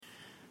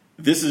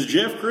This is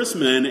Jeff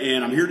Chrisman,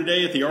 and I'm here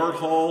today at the Art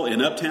Hall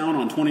in Uptown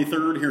on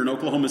 23rd here in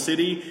Oklahoma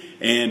City,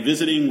 and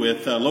visiting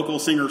with local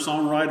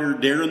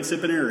singer-songwriter Darren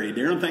Cipponeri.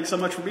 Darren, thanks so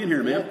much for being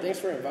here, man. Yeah, thanks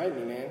for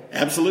inviting me, man.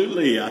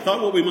 Absolutely. I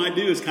thought what we might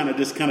do is kind of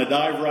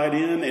dive right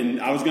in, and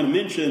I was going to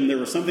mention there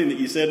was something that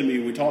you said to me.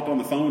 We talked on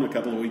the phone a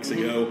couple of weeks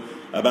ago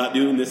about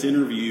doing this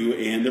interview,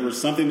 and there was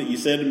something that you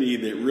said to me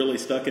that really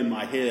stuck in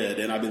my head,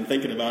 and I've been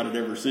thinking about it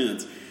ever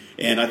since.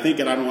 And I think,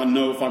 and I don't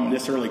know if I'm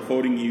necessarily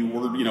quoting you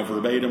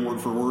verbatim,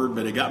 word for word,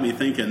 but it got me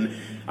thinking.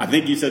 I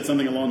think you said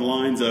something along the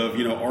lines of,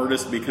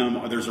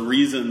 there's a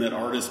reason that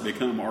artists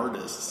become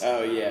artists.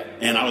 Oh, yeah.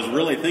 And I was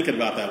really thinking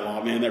about that a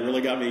lot, man. That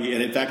really got me.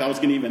 And in fact, I was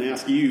going to even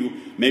ask you,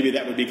 maybe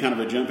that would be kind of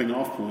a jumping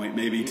off point,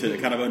 maybe to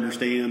kind of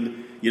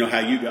understand, how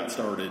you got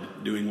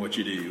started doing what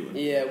you do.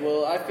 Yeah,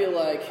 well, I feel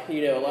like,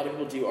 a lot of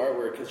people do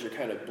artwork because you're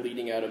kind of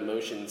bleeding out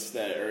emotions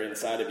that are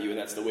inside of you, and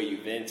that's the way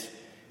you vent.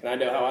 And I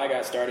know how I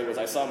got started was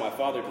I saw my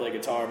father play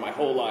guitar my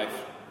whole life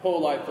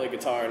play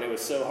guitar, and it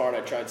was so hard. I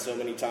tried so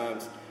many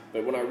times.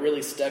 But when I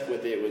really stuck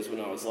with it was when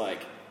I was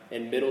like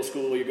in middle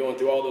school. You're going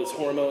through all those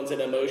hormones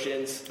and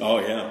emotions. Oh,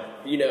 yeah.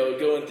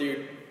 Going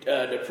through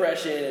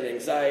depression and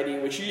anxiety,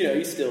 which,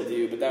 you still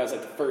do, but that was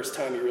like the first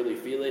time you really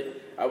feel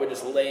it. I would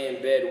just lay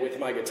in bed with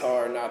my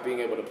guitar, not being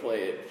able to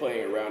play it,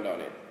 playing around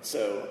on it.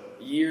 So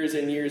years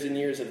and years and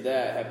years of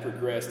that have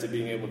progressed to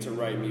being able to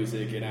write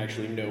music and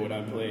actually know what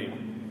I'm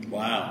playing.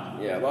 Wow.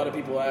 Yeah, a lot of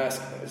people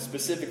ask,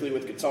 specifically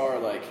with guitar,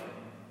 like,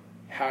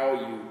 how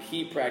you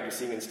keep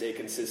practicing and stay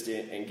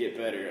consistent and get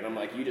better. And I'm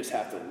like, you just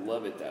have to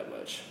love it that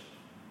much,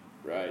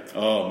 right?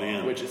 Oh,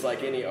 man. Which is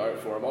like any art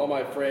form. All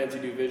my friends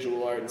who do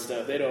visual art and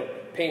stuff, they don't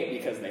paint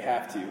because they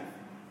have to.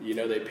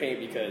 They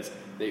paint because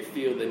they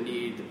feel the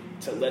need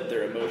to let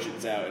their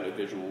emotions out in a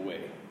visual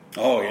way.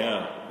 Oh,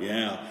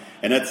 yeah.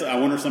 And I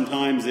wonder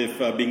sometimes if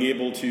being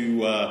able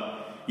to...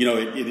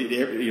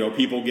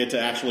 people get to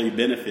actually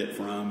benefit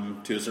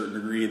from, to a certain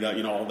degree,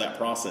 that all that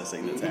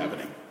processing that's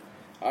happening.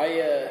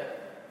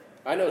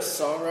 I know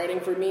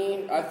songwriting for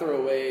me, I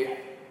throw away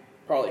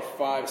probably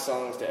 5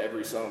 songs to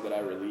every song that I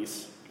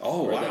release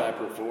or that I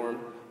perform.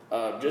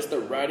 Just the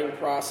writing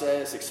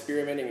process,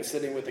 experimenting and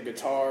sitting with the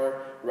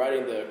guitar,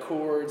 writing the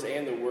chords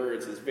and the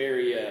words is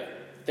very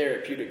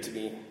therapeutic to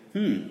me.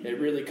 It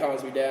really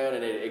calms me down,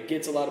 and it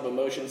gets a lot of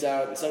emotions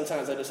out, and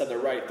sometimes I just have to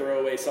write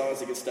throwaway songs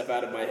to get stuff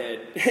out of my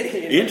head.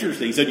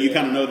 Interesting. So do you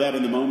kind of know that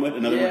in the moment?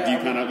 In other words, you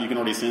can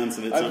already sense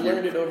that it's I've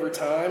learned it over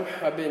time.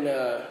 I've been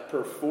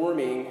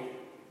performing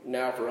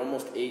now for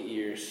almost 8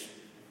 years,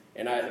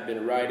 and I have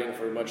been writing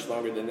for much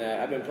longer than that.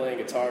 I've been playing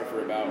guitar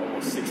for about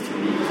almost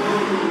 16 years.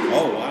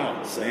 Oh,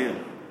 wow.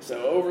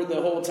 So over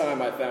the whole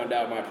time, I found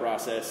out my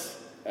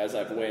process as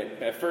I've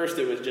went. At first,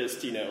 it was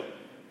just,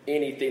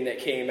 anything that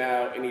came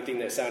out, anything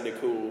that sounded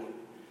cool.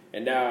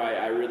 And now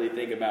I really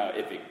think about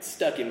if it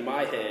stuck in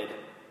my head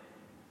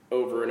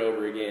over and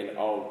over again,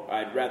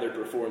 I'd rather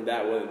perform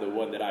that one than the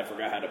one that I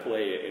forgot how to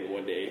play it in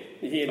one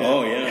day.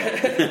 Oh,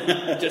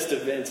 yeah. Just to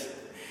vent.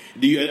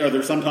 Are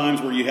there some times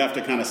where you have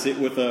to kind of sit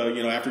with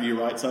after you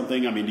write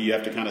something? I mean, do you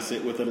have to kind of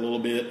sit with it a little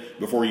bit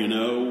before you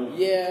know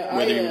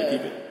whether you're going to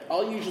keep it?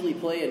 I'll usually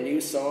play a new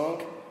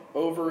song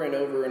over and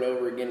over and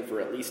over again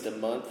for at least a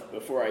month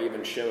before I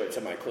even show it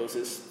to my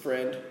closest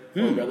friend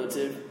or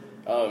relative.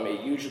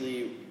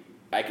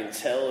 I can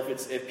tell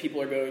if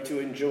people are going to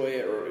enjoy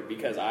it or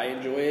because I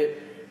enjoy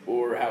it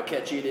or how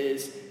catchy it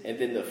is, and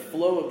then the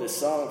flow of the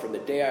song from the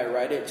day I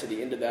write it to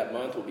the end of that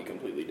month will be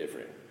completely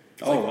different.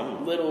 It's wow.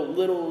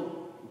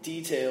 Little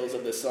details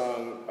of the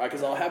song,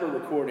 because I'll have a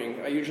recording.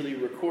 I usually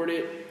record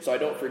it so I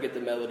don't forget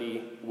the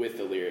melody with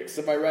the lyrics.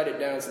 If I write it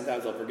down,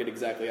 sometimes I'll forget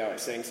exactly how I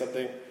sang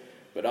something.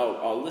 But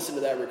I'll listen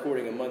to that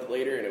recording a month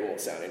later, and it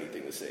won't sound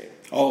anything the same.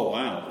 Oh,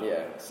 wow.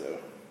 Yeah, so...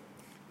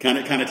 Kind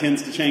of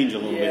tends to change a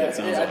little bit, it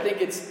sounds like. I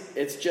think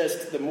it's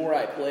just the more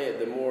I play it,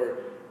 the more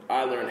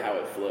I learn how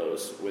it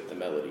flows with the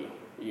melody,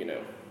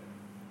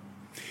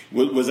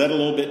 Was that a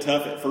little bit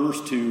tough at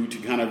first to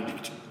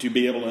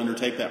be able to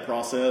undertake that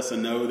process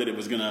and know that it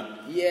was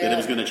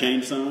gonna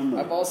change some?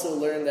 I've also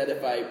learned that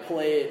if I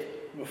play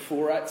it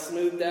before it's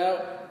smoothed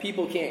out,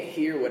 people can't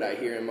hear what I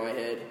hear in my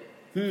head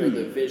for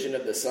the vision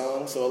of the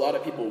song. So a lot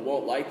of people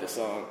won't like the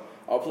song.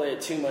 I'll play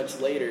it too much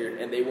later,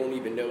 and they won't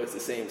even know it's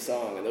the same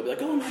song. And they'll be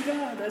like, oh, my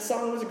God, that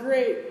song was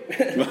great.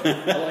 I'm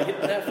like,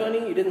 isn't that funny?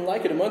 You didn't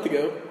like it a month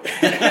ago.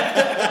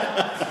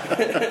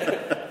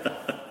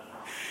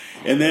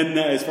 And then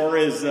as far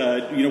as,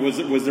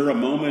 was there a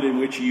moment in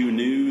which you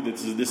knew that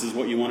this is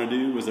what you want to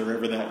do? Was there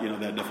ever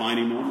that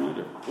defining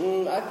moment?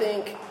 I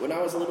think when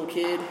I was a little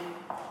kid,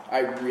 I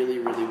really,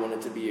 really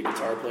wanted to be a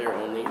guitar player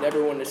only.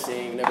 Never wanted to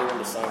sing, never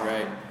wanted to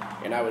songwrite.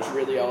 And I was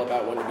really all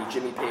about wanting to be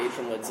Jimmy Page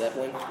from Led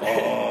Zeppelin.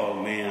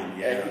 Oh, man,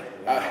 yeah.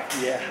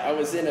 And, I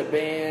was in a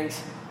band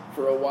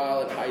for a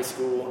while in high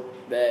school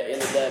that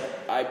ended up,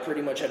 I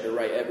pretty much had to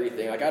write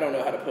everything. Like, I don't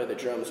know how to play the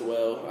drums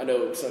well. I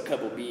know a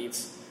couple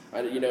beats.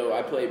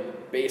 I play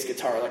bass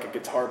guitar like a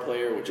guitar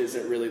player, which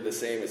isn't really the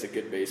same as a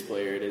good bass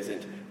player. It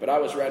isn't. But I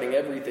was writing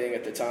everything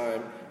at the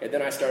time. And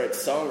then I started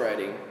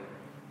songwriting.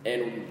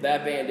 And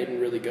that band didn't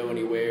really go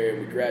anywhere.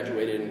 We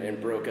graduated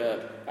and broke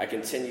up. I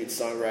continued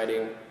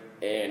songwriting,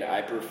 and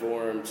I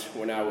performed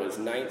when I was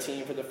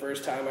 19 for the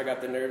first time. I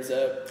got the nerves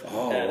up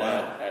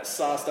at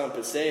Sauced on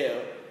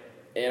Paseo.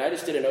 And I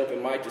just did an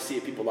open mic to see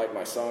if people liked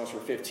my songs for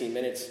 15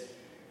 minutes.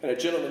 And a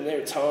gentleman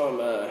there, Tom,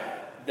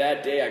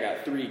 that day I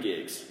got 3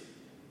 gigs.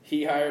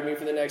 He hired me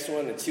for the next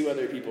one, and 2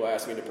 other people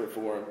asked me to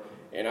perform.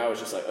 And I was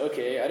just like,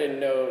 okay, I didn't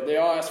know. They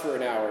all asked for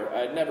an hour.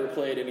 I'd never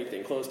played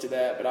anything close to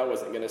that, but I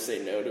wasn't going to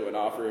say no to an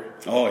offer.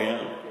 Oh, yeah.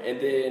 And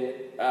then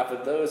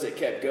after those, it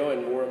kept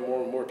going. More and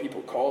more and more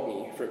people called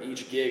me. From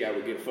each gig, I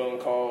would get phone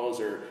calls,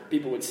 or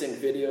people would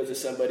send videos of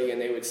somebody, and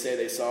they would say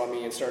they saw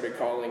me and started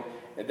calling.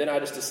 And then I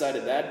just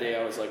decided that day,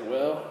 I was like,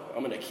 well,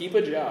 I'm going to keep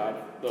a job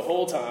the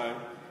whole time,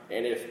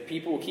 and if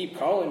people keep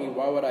calling me,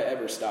 why would I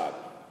ever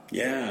stop?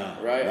 Yeah.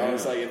 Right? Yeah. I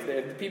was like,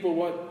 if people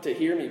want to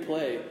hear me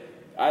play,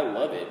 I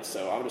love it,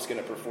 so I'm just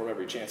going to perform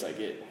every chance I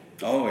get.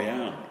 Oh,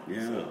 yeah,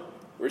 yeah.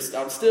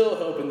 So I'm still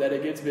hoping that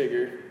it gets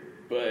bigger,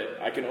 but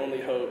I can only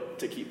hope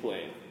to keep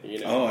playing, you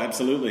know? Oh,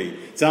 absolutely.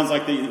 It sounds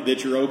like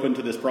that you're open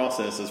to this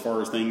process as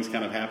far as things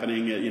kind of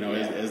happening, you know,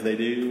 as they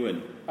do.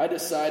 And I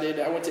decided,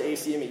 I went to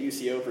ACM at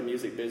UCO for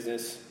music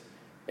business,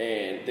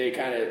 and they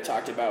kind of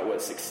talked about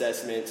what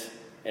success meant,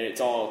 and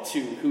it's all to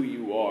who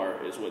you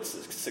are is what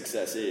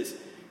success is.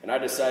 And I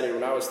decided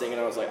when I was thinking,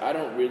 I was like, I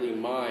don't really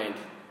mind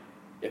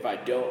if I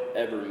don't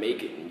ever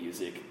make it in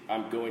music.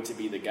 I'm going to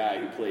be the guy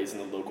who plays in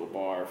the local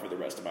bar for the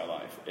rest of my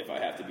life, if I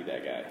have to be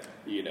that guy,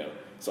 you know.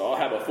 So I'll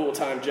have a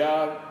full-time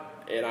job,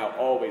 and I'll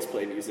always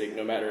play music,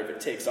 no matter if it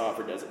takes off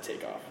or doesn't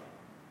take off.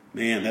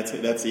 Man, that's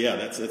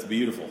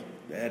beautiful.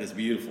 That is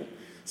beautiful.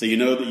 So you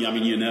know that, I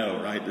mean, you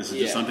know, right? This is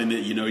just something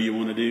that you know you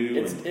want to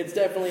do. It's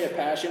definitely a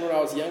passion. When I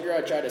was younger,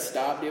 I tried to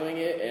stop doing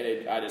it,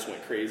 and I just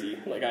went crazy.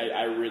 Like,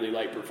 I really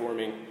like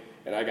performing.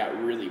 And I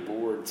got really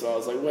bored, so I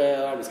was like,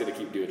 well, I'm just going to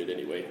keep doing it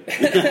anyway.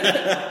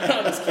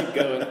 I'll just keep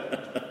going.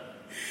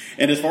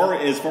 And as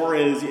far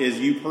as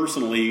you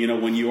personally, you know,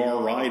 when you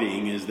are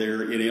writing, is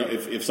there, you know,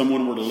 if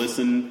someone were to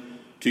listen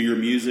to your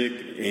music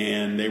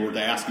and they were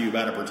to ask you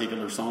about a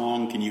particular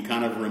song, can you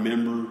kind of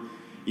remember,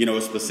 you know,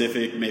 a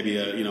specific, maybe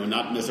a, you know,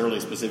 not necessarily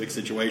a specific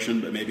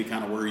situation, but maybe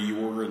kind of where you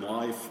were in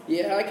life?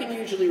 Yeah, I can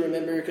usually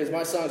remember, because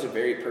my songs are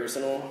very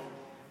personal.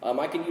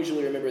 I can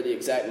usually remember the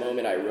exact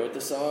moment I wrote the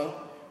song,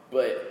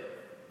 but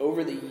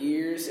over the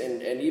years,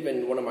 and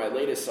even one of my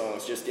latest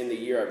songs, just in the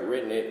year I've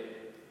written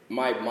it,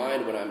 my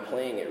mind when I'm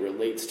playing it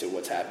relates to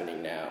what's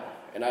happening now.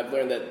 And I've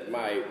learned that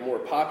my more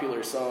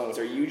popular songs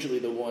are usually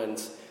the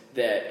ones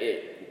that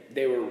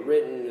they were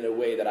written in a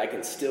way that I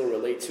can still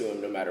relate to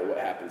them no matter what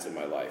happens in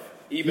my life.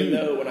 Even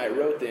though when I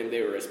wrote them,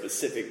 they were a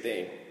specific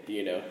thing,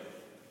 you know.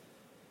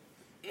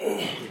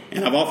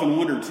 And I've often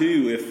wondered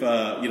too if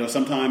you know,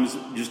 sometimes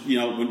just, you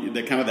know, when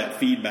the kind of that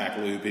feedback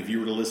loop, if you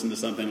were to listen to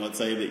something, let's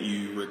say that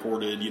you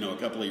recorded, you know, a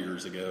couple of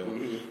years ago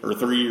or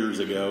 3 years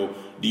ago,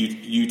 do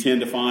you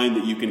tend to find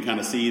that you can kind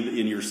of see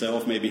in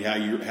yourself maybe how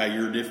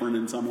you're different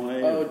in some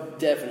way? Oh,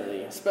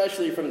 definitely.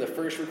 Especially from the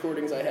first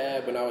recordings I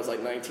had when I was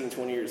like 19,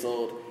 20 years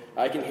old,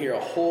 I can hear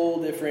a whole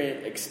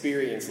different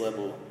experience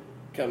level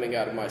coming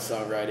out of my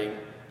songwriting,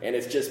 and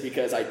it's just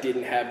because I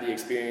didn't have the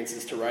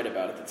experiences to write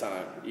about at the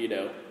time, you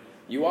know.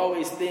 You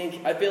always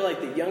think, I feel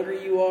like the younger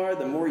you are,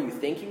 the more you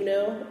think you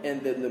know,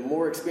 and then the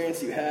more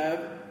experience you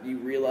have, you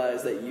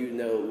realize that you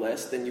know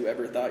less than you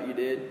ever thought you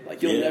did.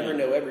 Like, you'll never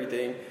know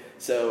everything.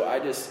 So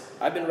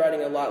I've been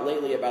writing a lot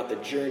lately about the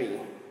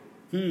journey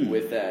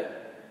with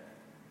that,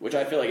 which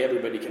I feel like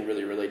everybody can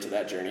really relate to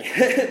that journey.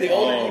 The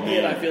older you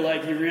get, I feel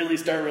like you really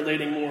start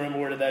relating more and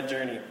more to that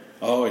journey.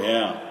 Oh,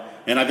 yeah.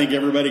 And I think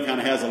everybody kind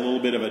of has a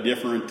little bit of a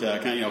different,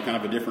 kind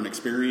of a different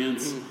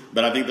experience.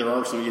 But I think there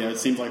are some, it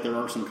seems like there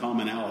are some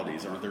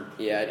commonalities, aren't there?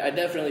 Yeah, I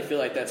definitely feel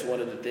like that's one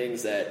of the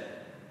things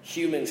that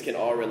humans can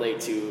all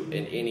relate to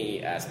in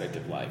any aspect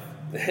of life.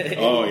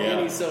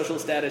 Any social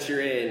status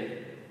you're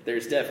in,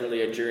 there's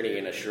definitely a journey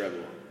and a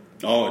struggle.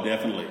 Oh,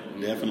 definitely,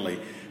 definitely.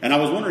 And I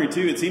was wondering,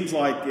 too, it seems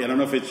like, I don't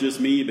know if it's just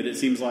me, but it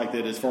seems like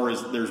that as far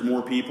as there's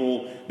more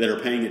people that are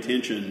paying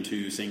attention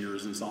to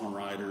singers and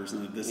songwriters.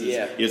 And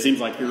it seems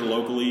like here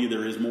locally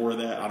there is more of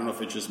that. I don't know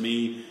if it's just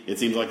me. It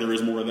seems like there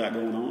is more of that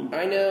going on.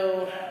 I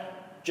know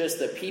just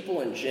the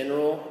people in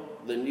general,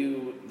 the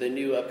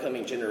new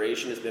upcoming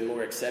generation has been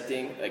more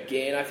accepting.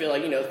 Again, I feel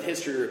like,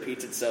 history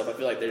repeats itself. I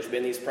feel like there's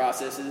been these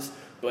processes.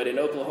 But in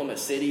Oklahoma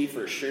City,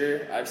 for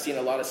sure, I've seen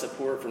a lot of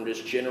support from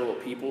just general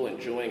people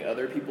enjoying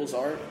other people's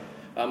art.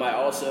 I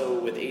also,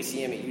 with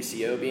ACM at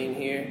UCO being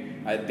here,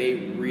 they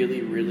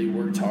really, really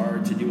worked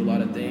hard to do a lot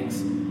of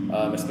things,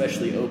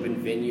 especially open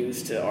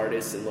venues to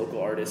artists and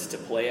local artists to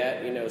play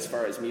at, as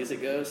far as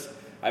music goes.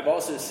 I've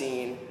also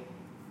seen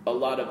a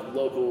lot of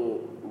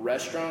local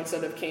restaurants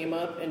that have came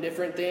up and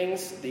different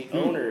things. The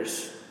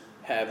owners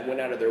have went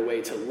out of their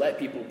way to let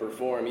people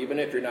perform, even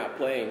if you're not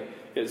playing,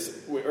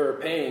 or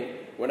paying.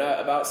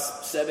 about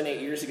 7-8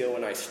 years ago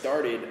when I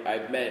started,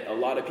 I've met a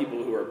lot of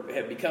people who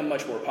have become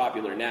much more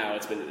popular now.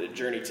 It's been a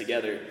journey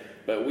together.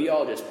 But we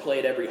all just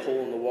played every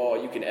hole in the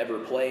wall you can ever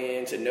play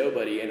in to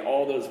nobody, and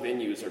all those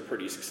venues are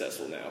pretty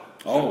successful now.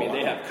 Oh,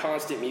 They have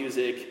constant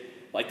music,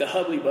 like the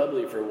Hubbly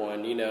Bubbly for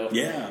one,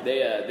 Yeah.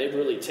 They've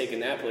really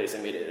taken that place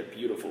and made it a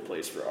beautiful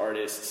place for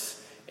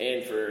artists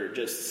and for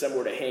just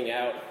somewhere to hang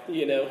out,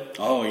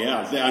 Oh,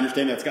 yeah. I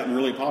understand that's gotten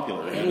really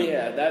popular.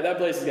 Yeah, that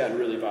place has gotten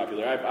really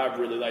popular. I've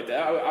really liked that.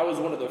 I was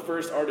one of the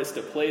first artists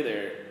to play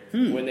there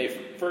when they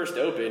first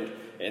opened.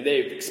 And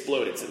they've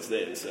exploded since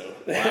then. So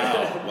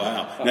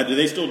wow. Now, do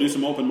they still do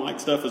some open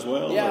mic stuff as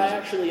well?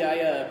 Yeah,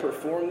 I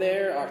performed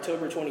there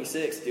October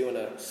 26th doing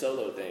a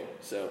solo thing.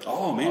 So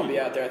I'll be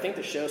out there. I think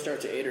the show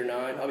starts at 8 or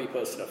 9. I'll be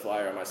posting a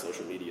flyer on my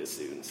social media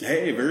soon. So.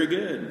 Hey, very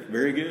good,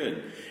 very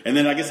good. And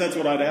then I guess that's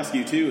what I'd ask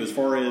you too, as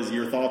far as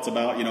your thoughts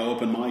about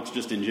open mics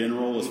just in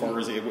general. As far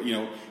as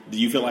do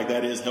you feel like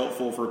that is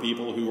helpful for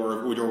people who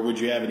are, or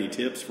would you have any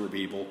tips for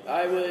people?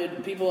 I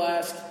would. People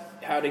ask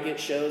how to get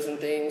shows and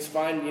things.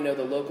 Find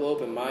the local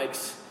open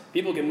mics.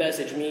 People can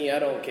message me. I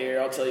don't care.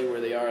 I'll tell you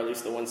where they are, at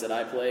least the ones that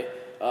I play.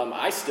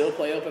 I still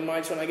play open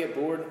mics when I get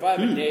bored. If I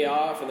have a day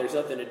off and there's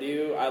nothing to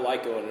do, I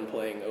like going and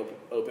playing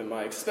open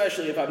mics,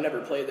 especially if I've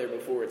never played there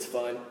before. It's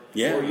fun.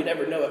 Yeah. Or you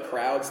never know a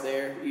crowd's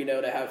there,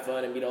 to have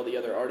fun and meet all the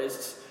other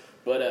artists.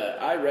 But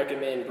I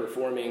recommend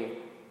performing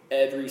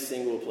every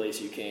single place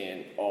you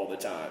can all the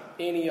time.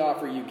 Any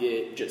offer you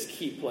get, just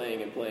keep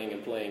playing and playing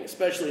and playing,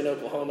 especially in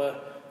Oklahoma.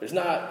 There's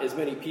not as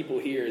many people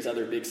here as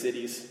other big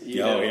cities.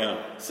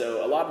 Yeah.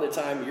 So a lot of the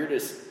time, you're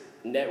just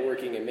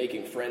networking and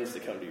making friends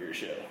to come to your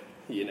show.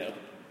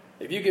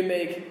 If you can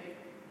make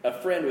a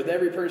friend with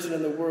every person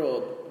in the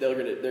world, they're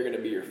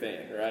gonna be your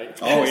fan, right?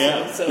 Oh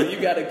yeah. So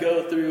you got to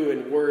go through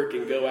and work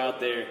and go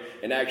out there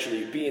and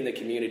actually be in the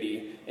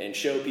community and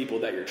show people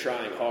that you're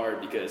trying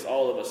hard, because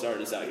all of us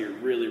artists out here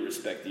really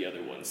respect the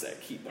other ones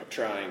that keep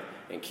trying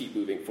and keep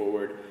moving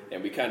forward,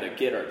 and we kind of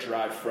get our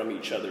drive from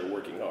each other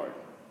working hard.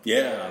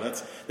 Yeah,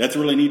 that's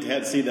really neat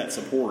to see that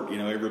support.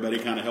 Everybody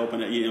kind of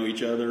helping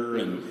each other,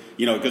 and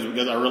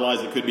because I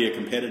realize it could be a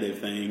competitive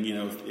thing.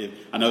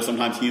 I know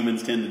sometimes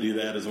humans tend to do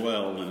that as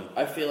well. And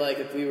I feel like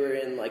if we were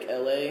in like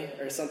LA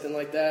or something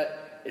like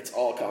that, it's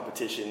all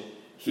competition.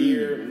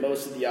 Here,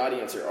 most of the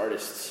audience are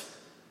artists.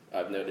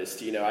 I've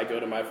noticed. I go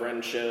to my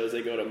friends' shows,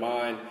 they go to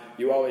mine.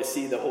 You always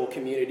see the whole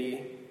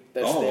community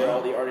that's there,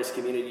 all the artist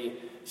community.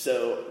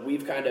 So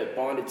we've kind of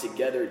bonded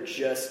together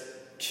just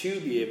to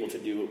be able to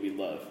do what we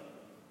love.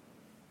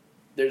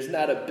 There's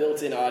not a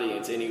built-in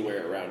audience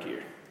anywhere around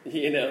here,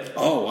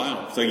 Oh,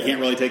 wow. So you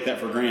can't really take that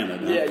for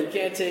granted, huh? Yeah, you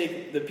can't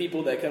take the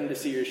people that come to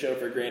see your show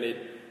for granted.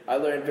 I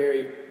learned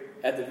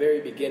at the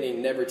very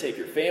beginning, never take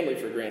your family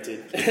for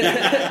granted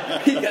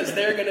because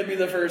they're going to be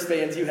the first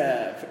fans you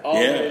have.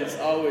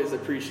 Always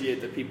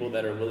appreciate the people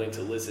that are willing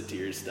to listen to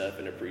your stuff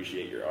and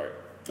appreciate your art.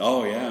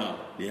 Oh,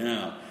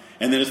 yeah.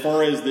 And then as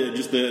far as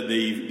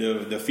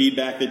the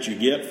feedback that you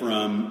get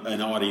from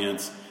an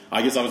audience,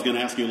 I guess I was going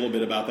to ask you a little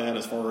bit about that,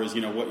 as far as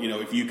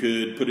if you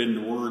could put it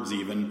into words,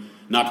 even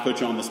not to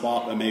put you on the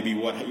spot, but maybe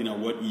what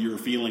you're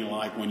feeling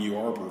like when you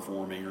are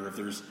performing, or if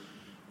there's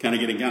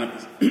getting kind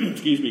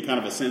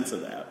of a sense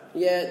of that.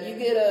 Yeah, you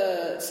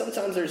get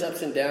sometimes there's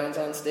ups and downs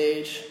on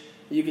stage.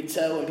 You can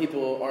tell when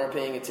people aren't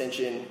paying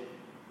attention.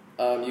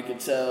 You can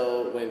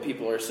tell when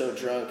people are so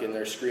drunk and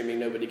they're screaming,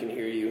 nobody can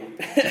hear you.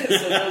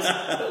 So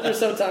those are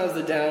sometimes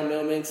the down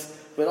moments,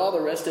 but all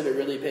the rest of it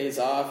really pays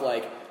off.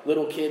 Like,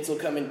 little kids will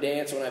come and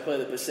dance when I play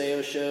the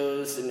Paseo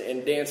shows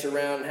and dance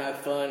around and have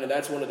fun, and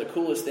that's one of the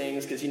coolest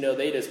things, because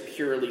they just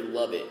purely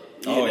love it.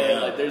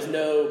 Like, there's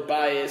no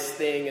bias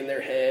thing in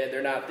their head.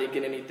 They're not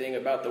thinking anything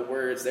about the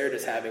words. They're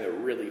just having a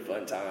really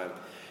fun time.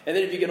 And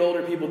then if you get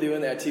older people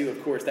doing that too,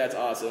 of course, that's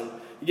awesome.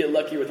 You get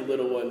luckier with the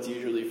little ones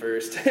usually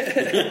first.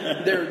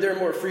 They're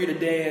more free to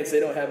dance. They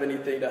don't have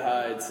anything to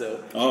hide.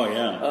 So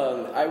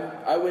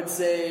I would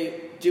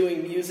say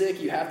doing music,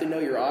 you have to know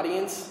your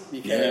audience,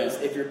 because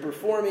if you're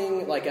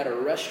performing like at a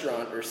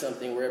restaurant or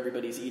something where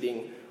everybody's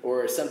eating,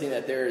 or something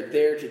that they're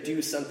there to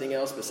do something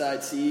else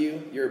besides see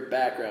you, you're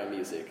background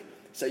music.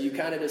 So you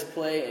kind of just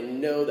play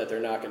and know that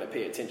they're not going to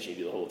pay attention to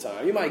you the whole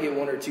time. You might get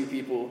one or two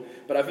people,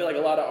 but I feel like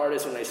a lot of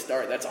artists, when they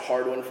start, that's a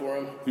hard one for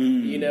them.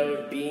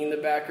 Being the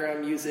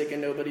background music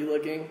and nobody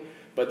looking.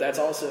 But that's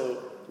also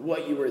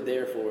what you were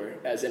there for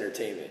as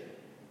entertainment.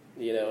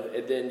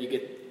 And then you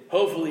get,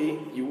 hopefully,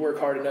 you work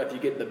hard enough, you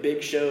get the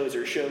big shows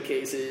or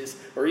showcases,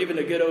 or even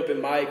a good open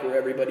mic where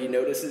everybody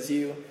notices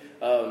you.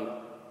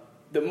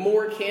 The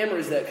more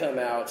cameras that come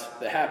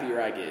out, the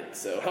happier I get.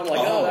 So I'm like,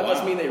 that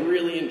must mean they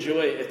really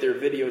enjoy it if they're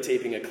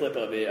videotaping a clip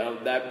of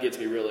it. That gets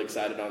me really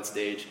excited on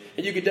stage.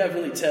 And you could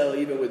definitely tell,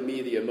 even with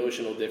me, the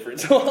emotional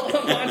difference. While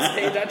I'm on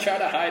stage, I try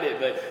to hide it,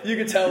 but you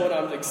can tell when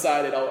I'm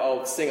excited,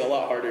 I'll sing a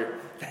lot harder.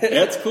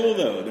 That's cool,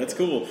 though. That's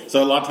cool.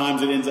 So a lot of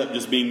times it ends up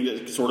just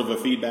being sort of a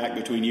feedback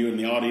between you and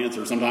the audience,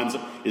 or sometimes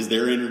is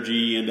their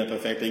energy end up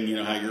affecting,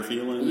 how you're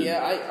feeling?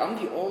 Yeah, I'm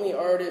the only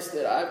artist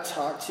that I've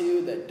talked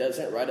to that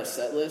doesn't write a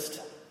set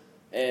list.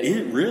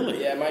 And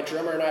really? Yeah, my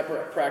drummer and I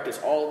practice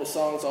all of the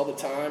songs all the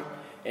time.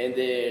 And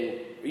then,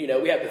 we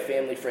have the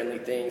family-friendly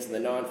things and the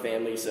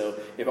non-family. So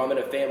if I'm in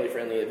a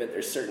family-friendly event,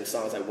 there's certain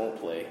songs I won't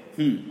play.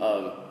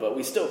 But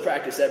we still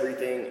practice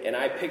everything, and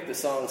I pick the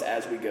songs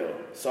as we go.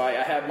 So I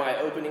have my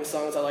opening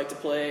songs I like to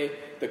play,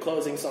 the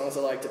closing songs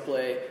I like to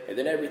play, and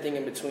then everything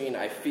in between,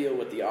 I feel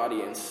what the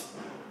audience,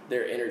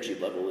 their energy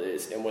level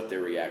is and what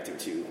they're reacting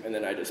to, and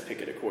then I just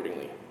pick it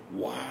accordingly.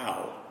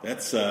 Wow.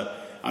 That's...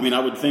 I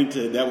would think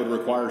that would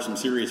require some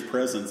serious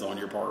presence on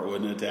your part,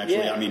 wouldn't it? To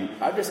actually,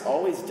 I've just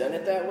always done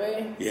it that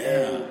way.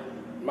 Yeah.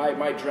 And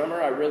my drummer,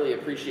 I really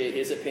appreciate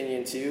his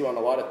opinion too on a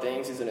lot of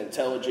things. He's an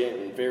intelligent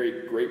and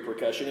very great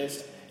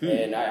percussionist.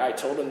 And I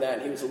told him that,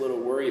 and he was a little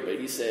worried, but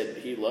he said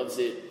he loves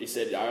it. He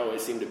said, I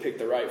always seem to pick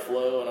the right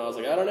flow. And I was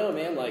like, I don't know,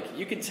 man. Like,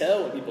 you can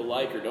tell when people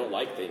like or don't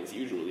like things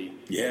usually.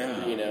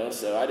 Yeah.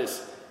 So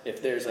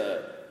if there's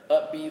a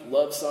upbeat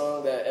love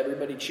song that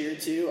everybody cheered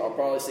to, I'll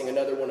probably sing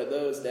another one of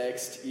those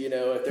next, and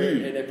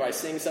if I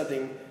sing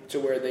something to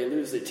where they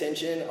lose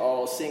attention,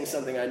 I'll sing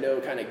something I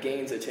know kind of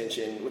gains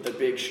attention with a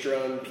big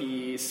strum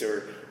piece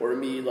or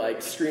me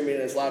like screaming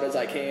as loud as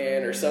I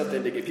can or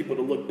something to get people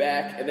to look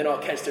back, and then I'll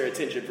catch their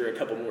attention for a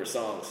couple more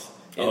songs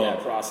in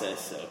that process.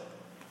 So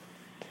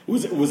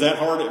Was that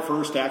hard at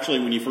first, actually,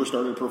 when you first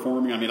started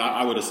performing?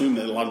 I would assume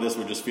that a lot of this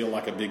would just feel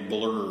like a big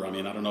blur. I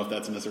don't know if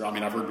that's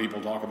necessarily... I've heard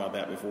people talk about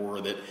that before,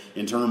 that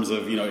in terms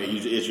of,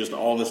 it's just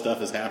all this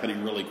stuff is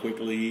happening really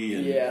quickly.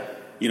 And,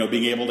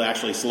 being able to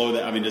actually slow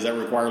that... does that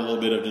require a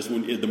little bit of just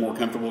the more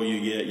comfortable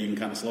you get, you can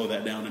kind of slow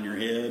that down in your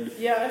head?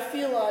 Yeah, I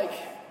feel like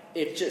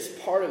it's just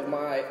part of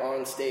my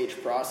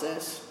on-stage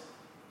process.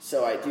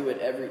 So I do it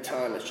every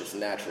time. It's just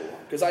natural.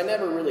 Because I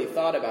never really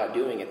thought about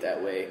doing it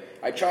that way.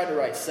 I tried to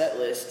write set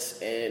lists,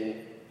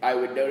 and I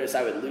would notice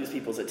I would lose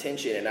people's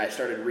attention, and I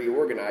started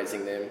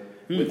reorganizing them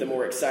with the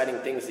more exciting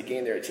things to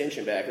gain their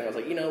attention back. And I was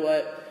like, you know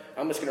what?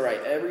 I'm just going to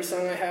write every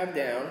song I have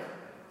down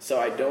so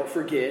I don't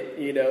forget,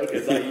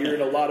 because you're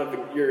in a lot of,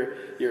 your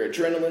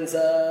adrenaline's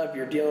up,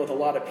 you're dealing with a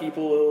lot of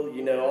people,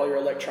 all your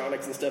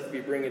electronics and stuff, if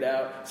you bring it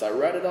out. So I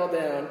write it all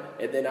down,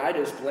 and then I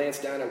just glance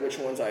down at which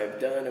ones I have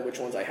done and which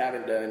ones I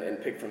haven't done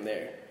and pick from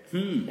there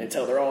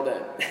until they're all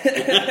done.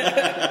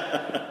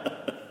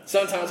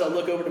 Sometimes I'll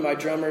look over to my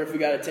drummer if we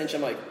got attention.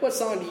 I'm like, what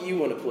song do you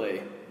want to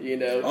play?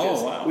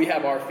 Because we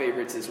have our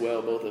favorites as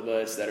well, both of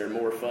us, that are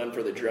more fun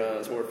for the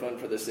drums, more fun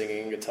for the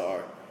singing and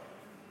guitar.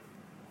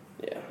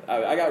 Yeah,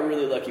 I got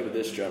really lucky with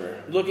this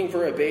drummer. Looking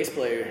for a bass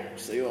player,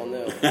 so you all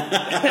know.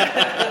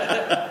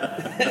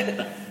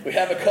 We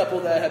have a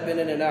couple that have been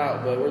in and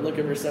out, but we're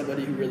looking for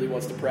somebody who really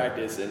wants to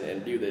practice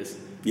and do this.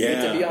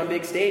 Yeah. Get to be on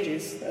big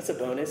stages. That's a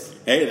bonus.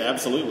 Hey,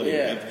 absolutely.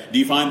 Yeah. Do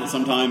you find that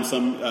sometimes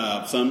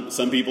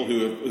some people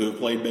who have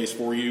played bass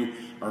for you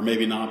are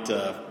maybe not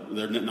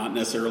they're not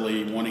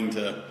necessarily wanting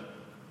to,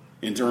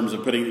 in terms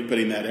of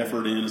putting that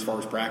effort in as far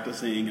as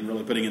practicing and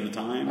really putting in the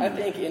time? I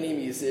think any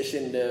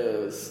musician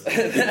knows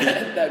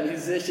that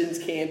musicians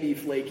can be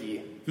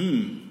flaky.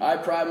 I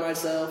pride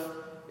myself,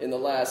 in the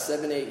last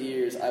 7-8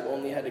 years, I've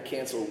only had to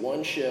cancel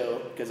one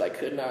show because I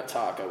could not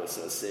talk. I was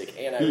so sick,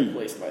 and I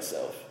replaced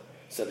myself.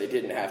 So they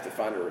didn't have to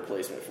find a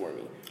replacement for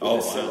me with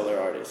a similar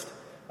artist.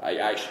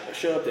 I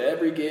show up to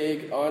every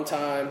gig on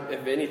time.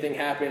 If anything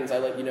happens, I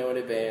let you know in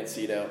advance,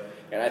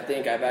 And I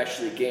think I've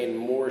actually gained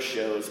more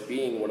shows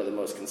being one of the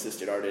most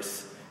consistent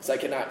artists. So I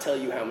cannot tell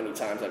you how many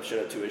times I've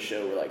showed up to a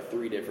show where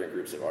 3 different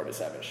groups of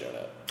artists haven't shown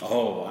up.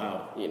 Oh,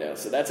 wow.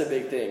 So that's a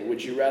big thing.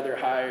 Would you rather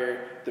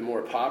hire the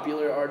more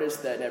popular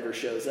artist that never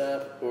shows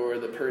up, or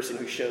the person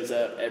who shows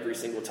up every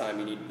single time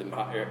you need them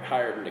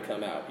hire them to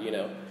come out?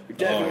 You're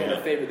definitely going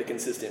to favor the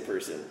consistent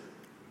person.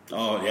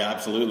 Oh, yeah,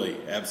 absolutely.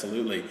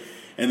 Absolutely.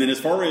 And then as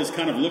far as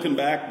kind of looking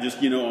back, just,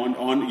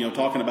 on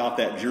talking about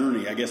that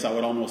journey, I guess I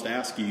would almost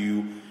ask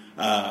you,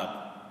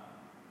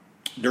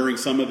 during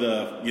some of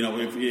the,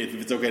 if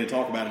it's okay to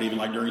talk about it, even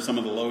during some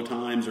of the low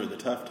times or the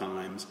tough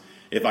times,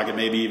 if I could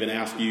maybe even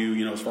ask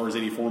you, as far as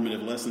any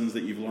formative lessons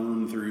that you've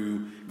learned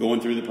through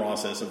going through the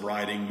process of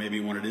writing, maybe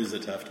when it is a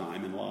tough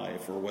time in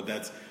life, or what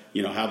that's,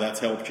 how that's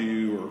helped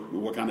you, or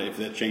what kind of, if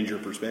that changed your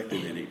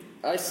perspective any.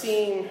 I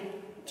seem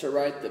to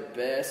write the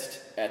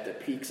best at the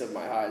peaks of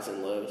my highs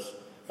and lows.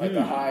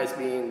 The highs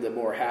being the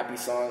more happy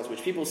songs,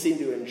 which people seem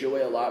to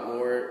enjoy a lot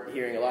more,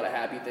 hearing a lot of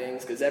happy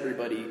things, because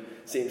everybody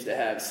seems to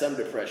have some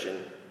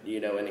depression,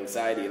 and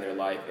anxiety in their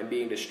life, and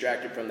being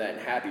distracted from that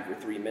and happy for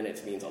 3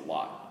 minutes means a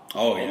lot.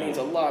 Oh, yeah. It means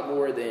a lot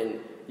more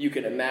than you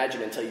can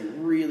imagine until you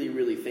really,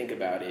 really think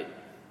about it.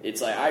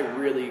 It's I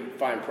really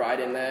find pride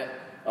in that,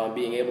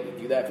 being able to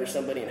do that for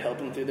somebody and help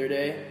them through their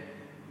day.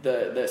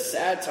 The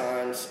sad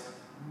times,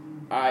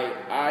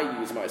 I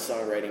use my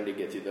songwriting to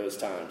get through those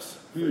times,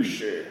 for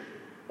sure.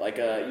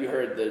 You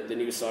heard the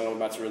new song I'm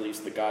about to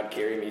release, the God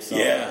Carry Me song.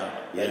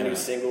 That new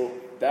single.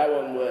 That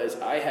one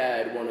I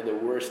had one of the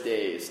worst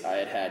days I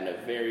had had in a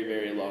very,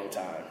 very long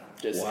time.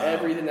 Just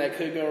everything that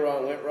could go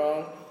wrong went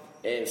wrong.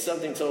 And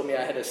something told me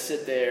I had to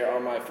sit there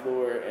on my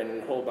floor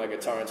and hold my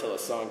guitar until a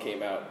song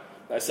came out.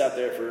 I sat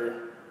there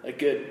for a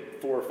good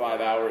 4 or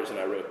 5 hours, and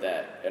I wrote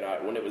that. And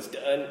when it was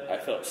done, I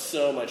felt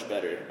so much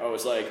better. I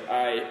was like,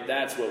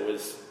 that's what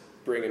was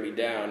bringing me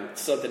down.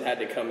 Something had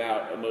to come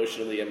out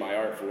emotionally in my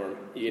art form,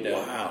 you know.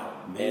 Wow,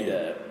 man.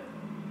 And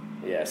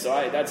yeah, so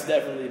that's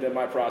definitely been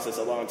my process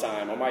a long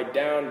time. On my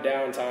down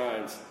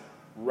times,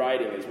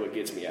 writing is what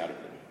gets me out of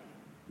it.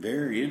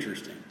 Very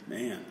interesting,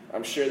 man.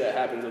 I'm sure that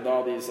happens with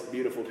all these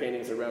beautiful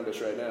paintings around us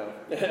right now.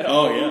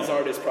 Oh, all yeah. these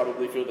artists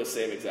probably feel the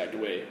same exact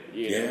way.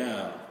 You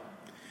know?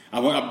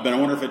 But I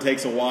wonder if it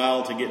takes a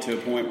while to get to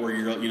a point where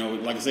you're, you know,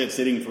 like I said,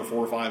 sitting for 4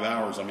 or 5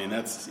 hours. I mean,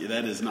 that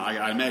is not.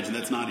 I imagine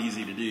that's not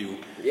easy to do.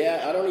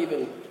 Yeah, I don't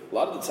even. A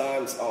lot of the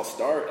times I'll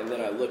start and then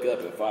I look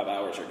up and 5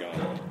 hours are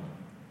gone.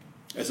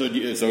 So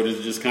does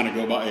it just kind of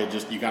go by?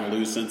 You kind of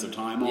lose sense of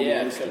time almost?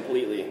 Yeah,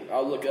 completely.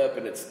 I'll look up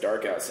and it's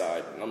dark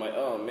outside, and I'm like,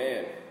 oh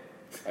man,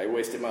 I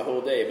wasted my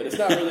whole day. But it's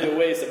not really a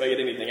waste if I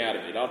get anything out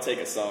of it. I'll take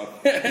a song.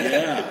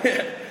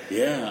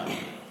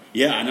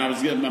 Yeah. And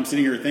I'm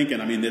sitting here thinking,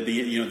 I mean, that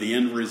the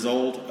end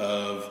result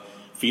of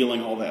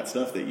feeling all that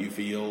stuff that you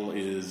feel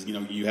is, you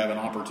know, you have an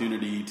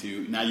opportunity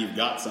to, now you've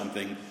got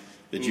something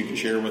that you can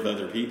share with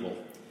other people.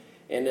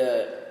 And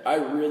I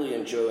really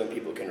enjoy when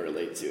people can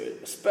relate to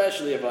it,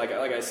 especially if, like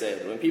I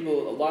said, when a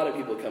lot of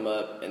people come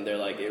up and they're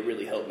like, it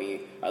really helped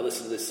me. I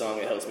listened to this song,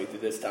 it helps me through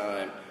this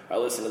time. I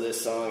listened to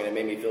this song and it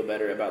made me feel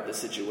better about this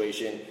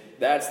situation.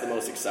 That's the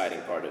most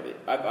exciting part of it.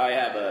 I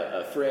have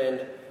a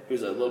friend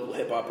who's a local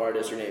hip-hop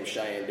artist. Her name's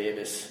Cheyenne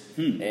Davis.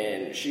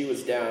 And she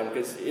was down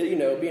because, you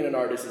know, being an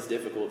artist is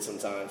difficult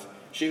sometimes.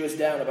 She was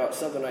down about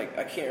something, I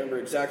can't remember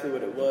exactly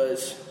what it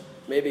was.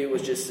 Maybe it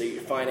was just the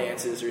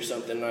finances or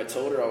something. And I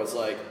told her, I was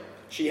like,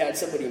 she had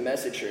somebody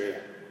message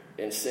her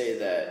and say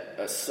that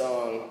a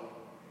song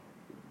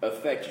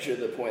affected her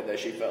to the point that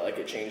she felt like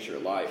it changed her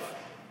life.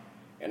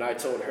 And I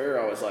told her,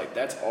 I was like,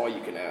 that's all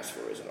you can ask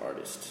for as an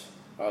artist.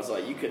 I was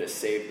like, you could have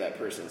saved that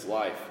person's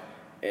life.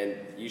 And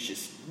you should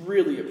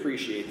really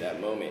appreciate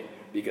that moment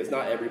because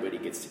not everybody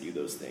gets to do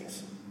those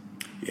things.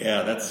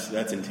 Yeah,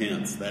 that's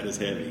intense. That is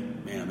heavy,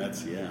 man.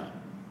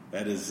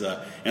 That is,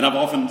 and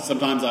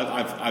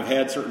I've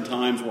had certain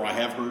times where I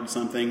have heard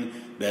something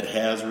that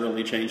has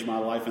really changed my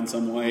life in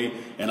some way,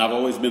 and I've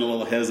always been a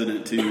little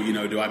hesitant to, you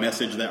know, do I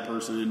message that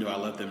person? Do I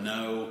let them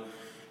know?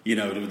 You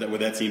know,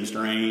 would that seem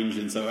strange?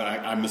 And so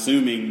I'm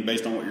assuming,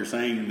 based on what you're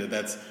saying, that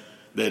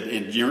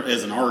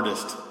as an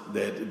artist,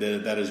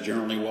 that is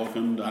generally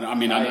welcomed. I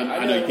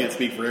know you can't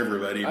speak for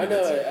everybody. I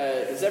know,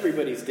 because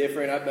everybody's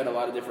different. I've met a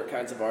lot of different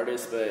kinds of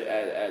artists, but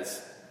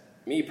as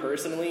me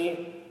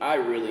personally, I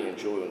really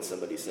enjoy when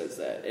somebody says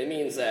that. It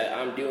means that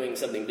I'm doing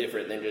something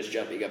different than just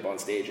jumping up on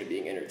stage and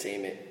being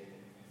entertainment.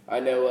 I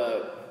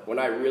know when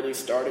I really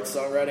started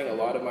songwriting, a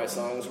lot of my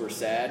songs were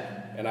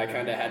sad, and I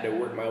kind of had to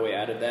work my way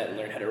out of that and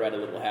learn how to write a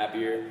little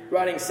happier.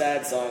 Writing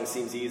sad songs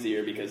seems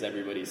easier because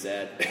everybody's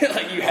sad.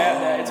 Like you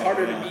have that. It's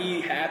harder to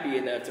be happy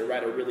enough to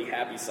write a really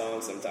happy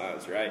song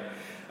sometimes, right?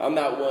 I'm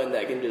not one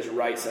that can just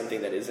write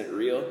something that isn't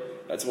real.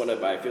 That's one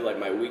of, I feel like,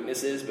 my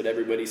weaknesses, but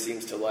everybody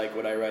seems to like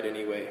what I write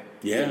anyway.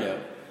 Yeah. You know?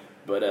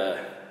 But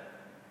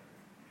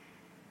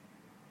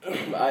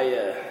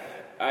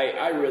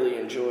I really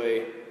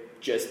enjoy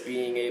just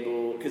being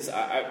able, because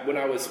when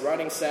I was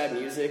writing sad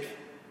music,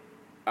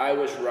 I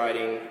was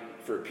writing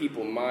for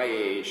people my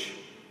age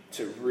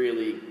to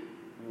really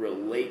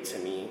relate to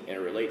me and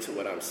relate to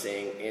what I'm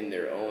saying in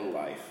their own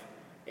life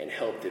and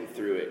help them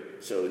through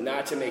it. So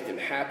not to make them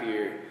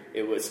happier,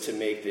 it was to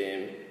make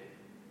them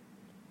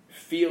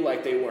feel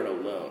like they weren't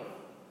alone.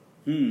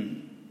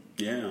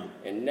 Yeah.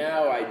 And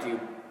now I do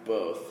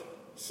both.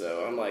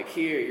 So I'm like,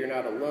 here, you're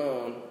not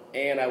alone,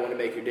 and I want to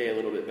make your day a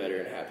little bit better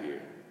and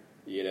happier,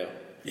 you know?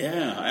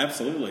 Yeah,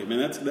 absolutely. I mean,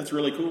 that's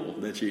really cool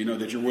that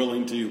you're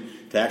willing to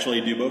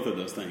actually do both of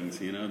those things.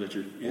 You know that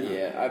you're.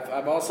 Yeah,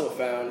 I've also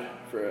found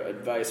for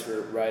advice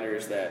for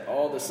writers that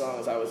all the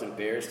songs I was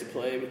embarrassed to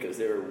play because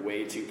they were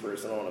way too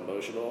personal and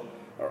emotional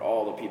are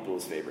all the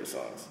people's favorite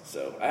songs.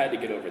 So I had to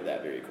get over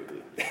that very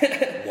quickly.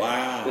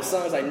 Wow. The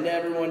songs I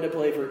never wanted to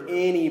play for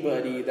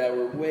anybody that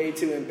were way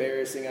too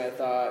embarrassing, I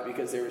thought,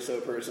 because they were so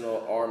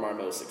personal, are my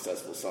most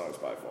successful songs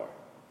by far.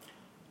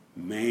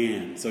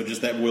 Man, so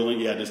just that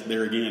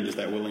just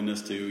that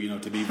willingness to,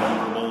 to be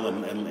vulnerable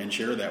and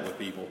share that with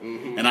people.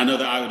 Mm-hmm. And I know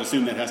that I would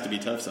assume that has to be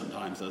tough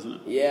sometimes, doesn't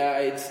it? Yeah,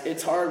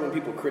 it's hard when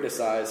people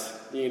criticize,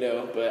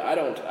 but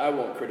I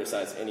won't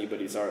criticize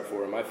anybody's art for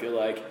them. I feel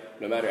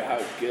like no matter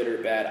how good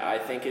or bad I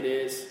think it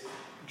is,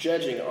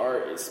 judging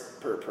art is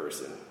per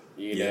person,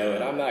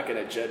 and I'm not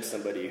going to judge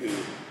somebody who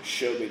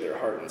showed me their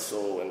heart and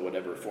soul in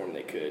whatever form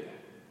they could.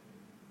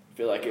 I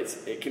feel like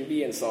it can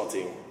be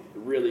insulting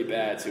really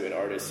bad to an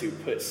artist who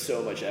puts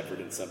so much effort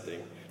in something.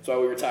 That's why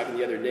we were talking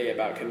the other day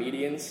about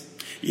comedians.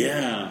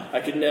 Yeah. I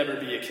could never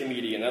be a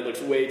comedian. That looks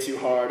way too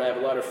hard. I have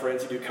a lot of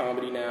friends who do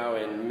comedy now,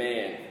 and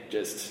man,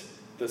 just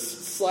the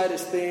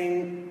slightest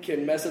thing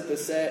can mess up the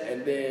set,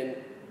 and then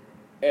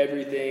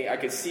everything, I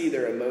could see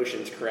their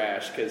emotions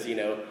crash because,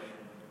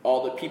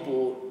 all the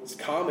people's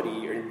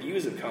comedy or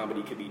views of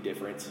comedy could be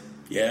different.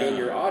 in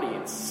your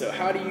audience. So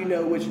how do you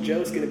know which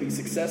joke's going to be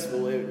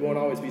successful? It won't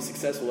always be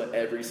successful at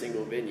every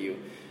single venue.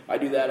 I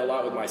do that a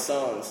lot with my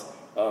songs.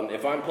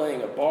 If I'm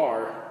playing a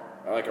bar,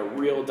 like a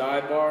real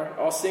dive bar,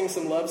 I'll sing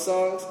some love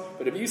songs,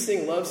 but if you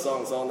sing love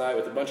songs all night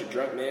with a bunch of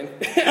drunk men,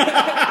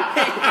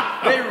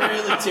 they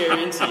really tear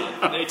into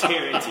you. They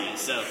tear into you.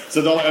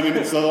 So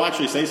they'll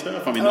actually say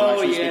stuff. I mean,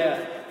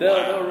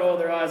 they'll roll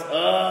their eyes,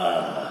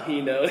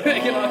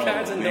 making all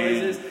kinds of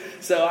noises.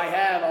 So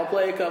I'll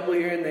play a couple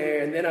here and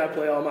there, and then I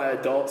play all my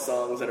adult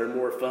songs that are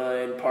more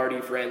fun, party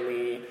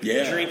friendly,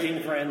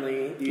 drinking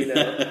friendly,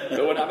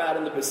 But when I'm out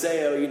in the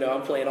Paseo,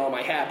 I'm playing all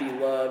my happy,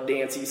 love,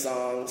 dancey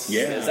songs.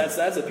 Yeah.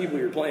 That's the people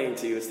you're playing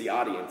to. It's the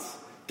audience.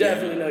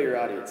 Definitely know your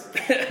audience.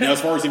 Now, as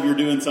far as if you're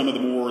doing some of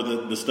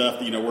the stuff,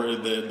 where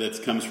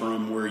that comes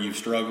from where you've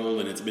struggled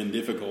and it's been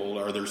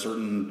difficult, are there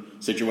certain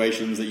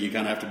situations that you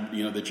kind of have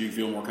to, that you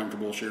feel more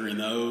comfortable sharing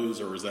those,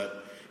 or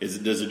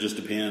does it just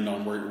depend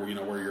on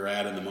where you're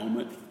at in the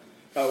moment?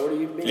 Oh, what do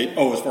you mean?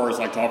 As far as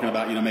like talking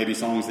about, maybe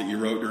songs that you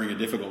wrote during a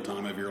difficult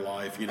time of your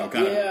life,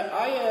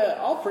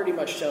 I'll pretty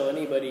much tell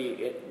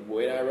anybody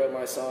when I wrote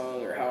my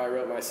song or how I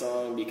wrote my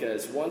song,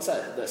 because once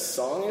the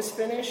song is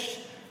finished,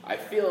 I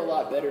feel a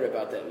lot better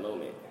about that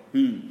moment.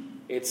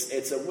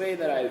 It's a way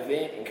that I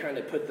vent and kind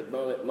of put the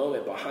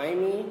moment behind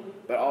me,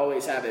 but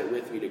always have it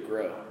with me to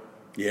grow.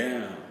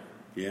 Yeah.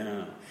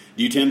 Yeah.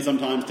 Do you tend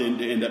sometimes to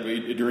end up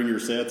during your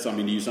sets? I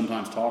mean, do you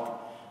sometimes talk?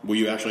 Will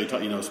you actually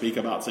speak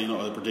about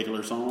a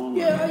particular song?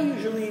 Yeah, I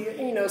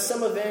usually,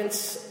 some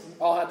events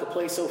I'll have to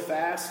play so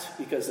fast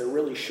because they're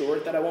really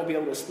short that I won't be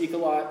able to speak a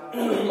lot.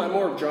 My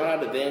more drawn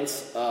out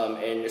events,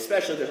 and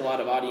especially if there's a lot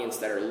of audience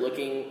that are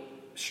looking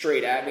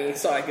straight at me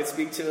so I can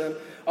speak to them,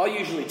 I'll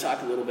usually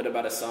talk a little bit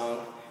about a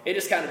song. It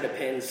just kind of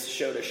depends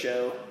show to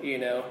show,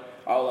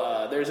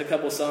 there's a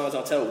couple songs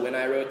I'll tell when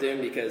I wrote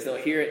them because they'll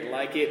hear it and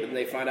like it, and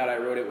they find out I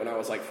wrote it when I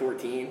was like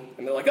 14,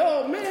 and they're like,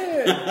 "Oh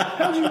man,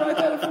 how'd you write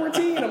that at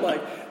 14?" I'm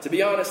like, to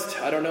be honest,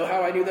 I don't know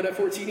how I knew that at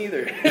 14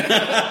 either.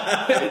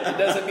 It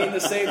doesn't mean the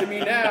same to me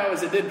now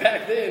as it did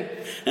back then.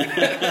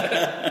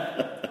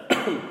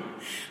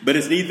 But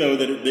it's neat though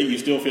that you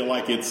still feel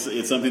like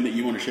it's something that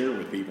you want to share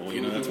with people.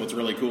 That's what's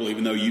really cool.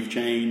 Even though you've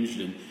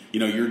changed and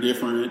you're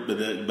different,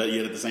 but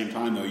yet at the same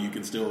time though you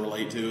can still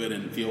relate to it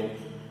and feel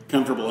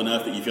comfortable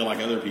enough that you feel like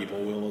other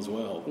people will as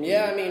well.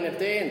 Yeah, I mean, if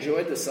they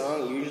enjoyed the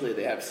song, usually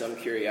they have some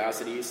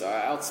curiosity, so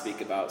I'll speak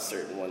about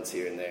certain ones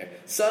here and there.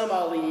 Some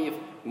I'll leave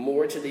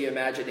more to the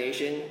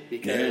imagination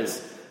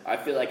because I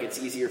feel like it's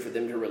easier for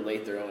them to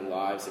relate their own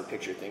lives and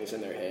picture things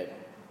in their head.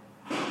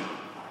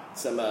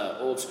 Some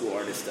old school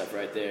artist stuff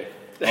right there.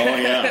 Oh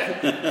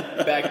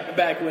yeah.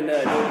 back when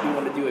nobody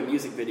wanted to do a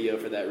music video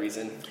for that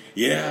reason.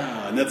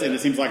 Yeah, and it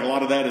seems like a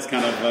lot of that is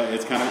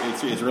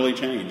it's really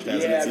changed,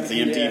 hasn't it, since the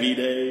MTV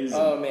days?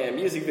 Oh man,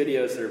 music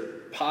videos are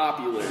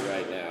popular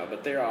right now,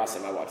 but they're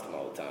awesome. I watch them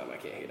all the time. I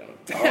can't hate on them.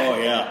 Oh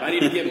yeah. I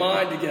need to get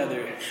mine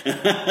together.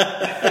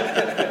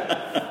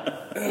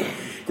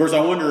 Of course,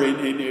 I wonder,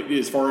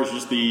 as far as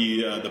just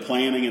the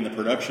planning and the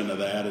production of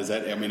that, is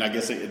that, I mean, I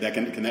guess that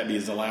can that be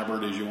as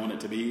elaborate as you want it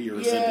to be,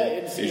 or simple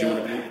as you want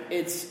it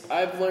to be?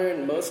 I've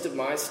learned most of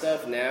my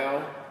stuff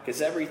now,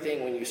 because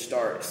everything when you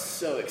start is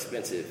so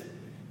expensive,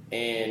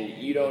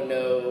 and you don't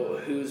know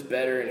who's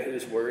better and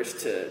who's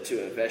worse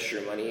to invest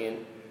your money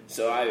in.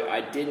 So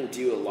I didn't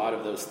do a lot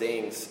of those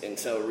things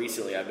until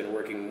recently. I've been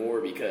working more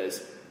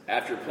because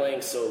after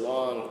playing so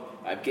long,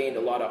 I've gained a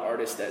lot of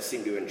artists that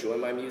seem to enjoy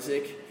my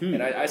music.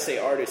 And I say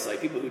artists,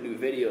 like people who do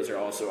videos are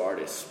also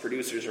artists.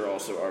 Producers are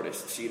also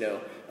artists,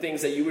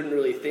 things that you wouldn't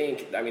really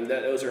think. I mean,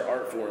 those are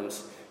art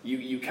forms.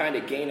 You kind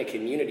of gain a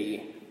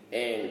community,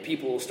 and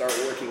people start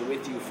working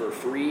with you for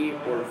free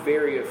or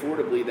very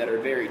affordably that are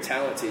very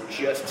talented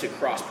just to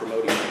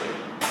cross-promote each other.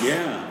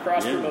 Yeah.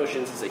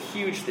 Cross-promotions is a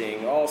huge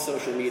thing. All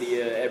social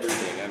media,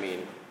 everything. I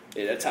mean,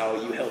 that's how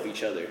you help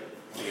each other.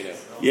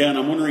 Yeah, and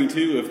I'm wondering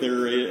too if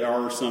there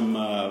are some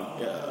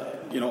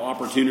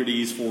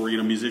opportunities for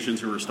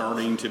musicians who are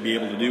starting to be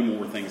able to do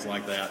more things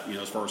like that.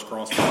 As far as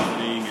cross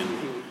promoting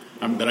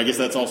but I guess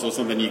that's also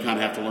something you kind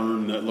of have to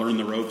learn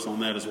the ropes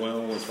on that as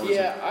well.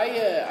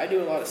 I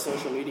do a lot of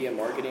social media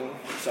marketing.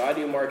 So I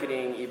do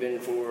marketing even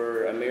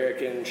for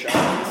American Shop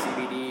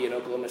CBD in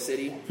Oklahoma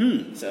City.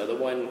 So the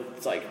one,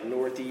 it's like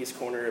northeast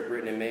corner of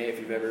Britain and May. If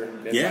you've ever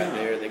been by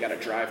there, they got a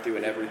drive-through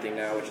and everything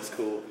now, which is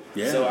cool.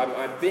 Yeah. So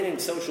I've been in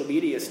social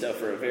media stuff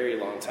for a very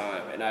long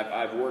time, and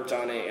I've worked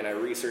on it, and I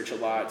research a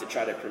lot to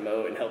try to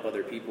promote and help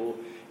other people.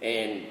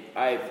 And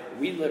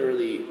we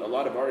literally, a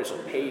lot of artists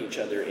will pay each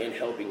other in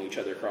helping each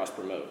other cross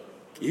promote.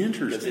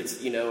 Interesting. Because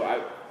it's,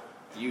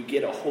 you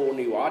get a whole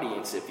new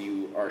audience if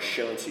you are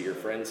shown to your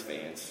friends'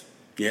 fans.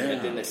 Yeah.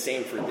 And then the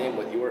same for them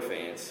with your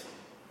fans.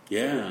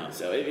 Yeah.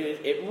 So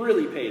it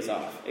really pays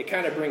off. It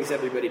kind of brings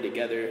everybody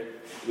together.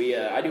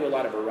 I do a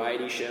lot of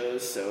variety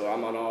shows, so I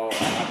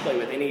play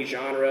with any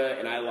genre,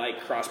 and I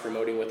like cross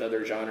promoting with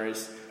other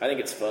genres. I think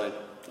it's fun.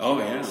 Oh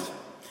yeah.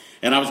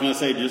 And I was going to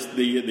say, just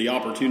the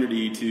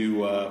opportunity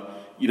to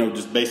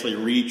just basically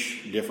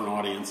reach different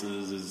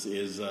audiences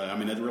is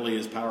it really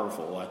is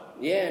powerful.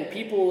 Yeah, and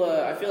people,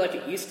 I feel like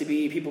it used to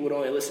be people would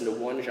only listen to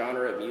one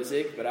genre of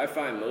music, but I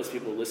find most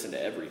people listen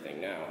to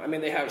everything now. I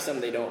mean, they have some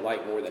they don't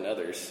like more than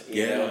others,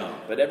 you know,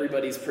 but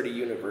everybody's pretty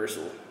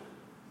universal.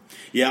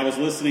 Yeah, I was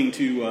listening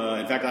to.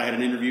 In fact, I had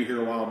an interview here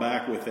a while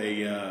back with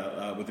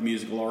a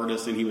musical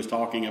artist, and he was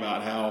talking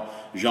about how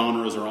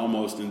genres are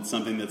almost in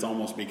something that's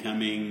almost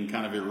becoming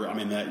kind of.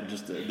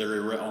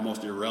 They're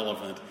almost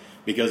irrelevant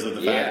because of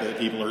the fact that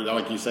people are,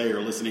 like you say,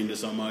 are listening to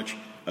so much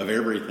of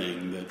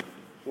everything. That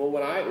well,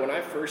 when I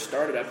first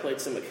started, I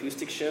played some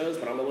acoustic shows,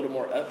 but I'm a little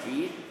more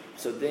upbeat.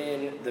 So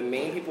then the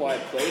main people I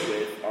played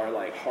with are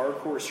like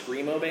hardcore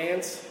screamo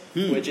bands,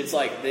 which it's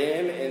like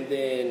them and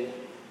then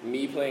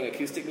me playing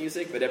acoustic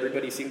music, but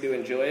everybody seemed to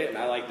enjoy it, and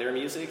I like their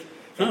music.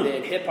 And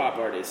then hip-hop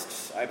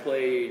artists. I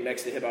play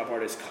next to hip-hop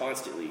artists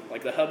constantly.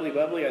 Like the Hubbly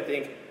Bubbly, I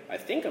think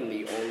I'm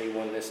the only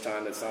one this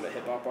time that's not a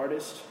hip-hop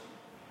artist.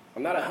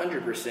 I'm not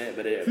 100%,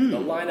 but the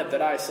lineup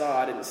that I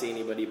saw, I didn't see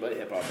anybody but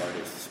hip-hop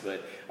artists.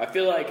 But I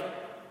feel like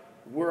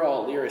we're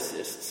all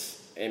lyricists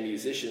and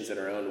musicians in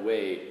our own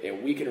way,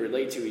 and we can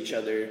relate to each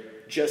other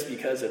just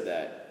because of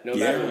that. No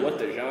matter what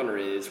the genre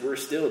is, we're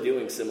still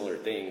doing similar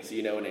things,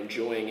 and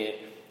enjoying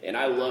it. And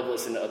I love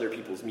listening to other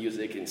people's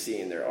music and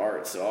seeing their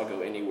art, so I'll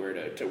go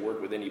anywhere to work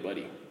with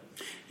anybody.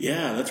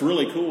 Yeah, that's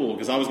really cool,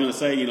 because I was going to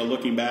say,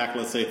 looking back,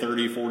 let's say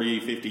 30, 40,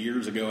 50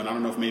 years ago, and I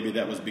don't know if maybe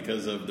that was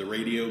because of the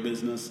radio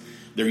business,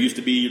 there used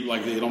to be,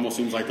 it almost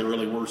seems like there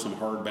really were some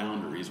hard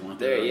boundaries, weren't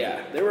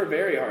there? There were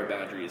very hard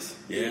boundaries,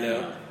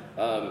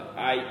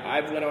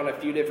 I went on a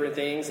few different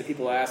things, and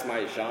people ask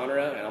my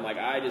genre, and I'm like,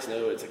 I just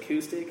know it's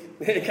acoustic,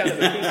 kind of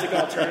acoustic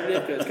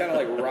alternative, because it's kind of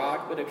like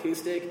rock, but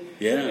acoustic.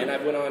 Yeah. And I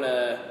went on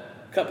a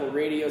couple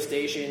radio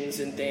stations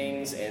and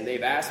things, and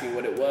they've asked me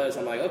what it was.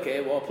 I'm like,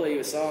 okay, well, I'll play you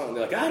a song.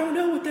 They're like, I don't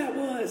know what that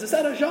was. Is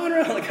that a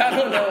genre? I'm like, I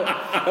don't know.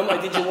 I'm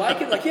like, did you like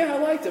it? Like, yeah, I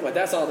liked it. But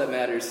that's all that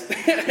matters.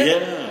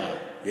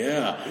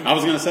 Yeah. I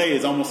was going to say,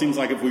 it almost seems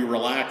like if we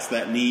relax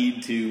that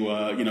need to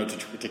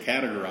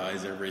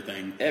categorize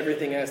everything.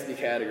 Everything has to be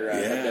categorized.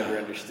 I've never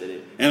understood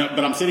it.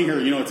 But I'm sitting here,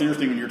 it's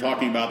interesting when you're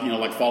talking about,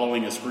 like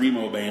following a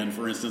screamo band,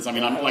 for instance. I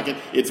mean, I'm like,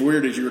 it's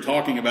weird as you were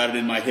talking about it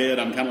in my head.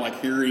 I'm kind of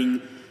like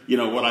hearing,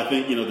 what I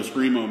think, the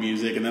screamo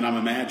music, and then I'm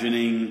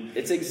imagining.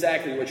 It's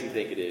exactly what you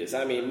think it is.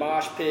 I mean,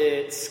 mosh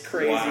pits,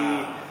 crazy.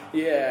 Wow.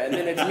 Yeah, and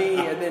then it's me,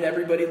 and then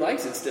everybody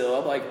likes it still.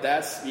 I'm like,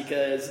 that's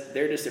because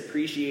they're just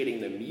appreciating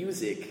the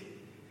music,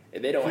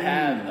 and they don't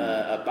have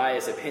a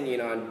biased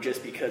opinion on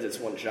just because it's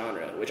one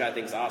genre, which I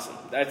think is awesome.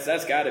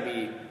 That's got to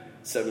be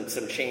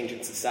some change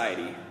in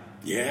society.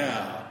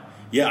 Yeah.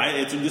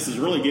 Yeah, this is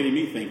really getting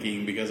me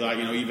thinking, because I,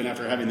 even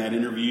after having that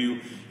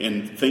interview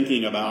and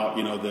thinking about,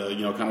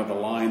 kind of the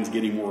lines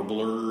getting more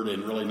blurred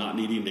and really not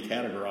needing to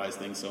categorize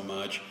things so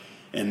much.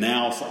 And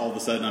now all of a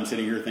sudden I'm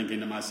sitting here thinking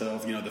to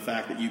myself, the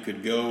fact that you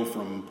could go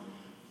from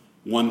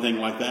one thing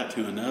like that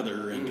to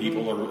another, and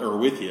people are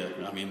with you.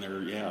 I mean,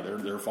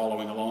 they're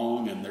following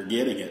along and they're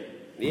getting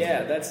it.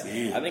 Yeah,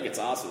 I think it's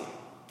awesome.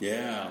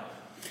 Yeah.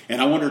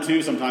 And I wonder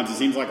too, sometimes it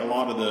seems like a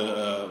lot of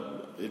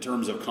the, in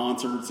terms of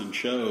concerts and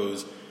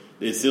shows,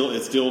 it's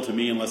still to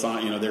me, unless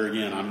I, there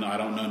again, I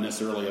don't know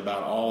necessarily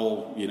about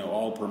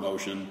all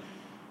promotion,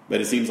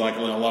 but it seems like a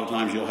lot of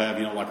times you'll have,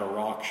 like a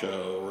rock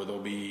show, or there'll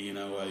be,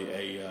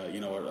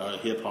 a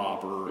hip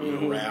hop or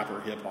rap or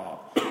hip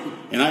hop,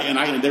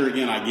 and there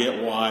again, I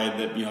get why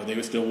that, they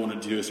would still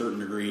want to a certain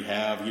degree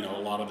have, a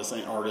lot of the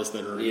same artists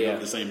that are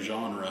the same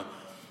genre,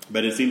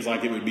 but it seems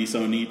like it would be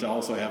so neat to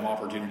also have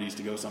opportunities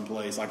to go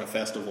someplace like a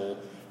festival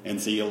and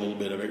see a little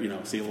bit of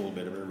it, see a little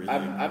bit of everything.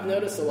 I've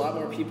noticed a lot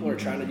more people are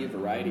trying to do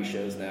variety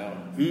shows now.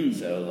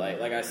 So like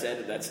I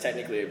said, that's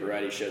technically a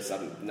variety show. So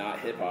I'm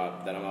not hip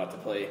hop that I'm about to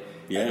play.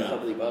 At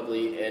Hubbly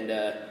Bubbly, and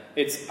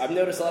I've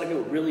noticed a lot of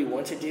people really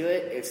want to do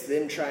it. It's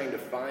them trying to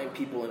find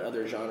people in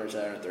other genres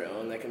that aren't their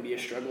own. That can be a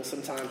struggle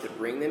sometimes to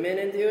bring them in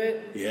and do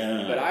it.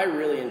 Yeah. But I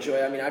really enjoy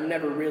it. I mean, I've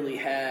never really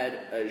had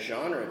a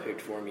genre picked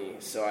for me,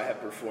 so I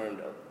have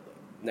performed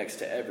next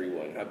to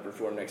everyone. I've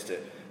performed next to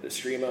the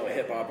screamo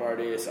hip-hop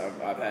artists.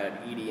 I've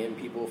had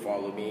EDM people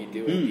follow me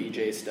doing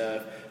DJ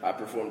stuff. I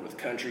performed with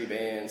country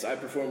bands. I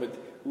performed with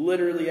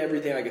literally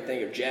everything I could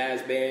think of,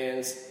 jazz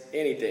bands,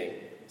 anything.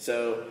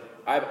 So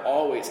I've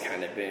always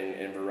kind of been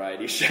in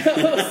variety shows.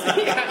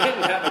 I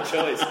didn't have a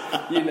choice.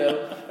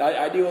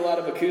 I do a lot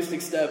of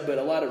acoustic stuff, but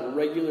a lot of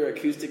regular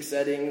acoustic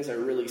settings are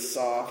really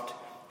soft,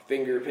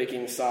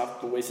 finger-picking,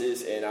 soft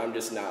voices, and I'm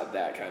just not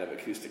that kind of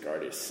acoustic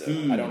artist. So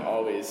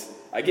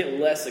I get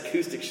less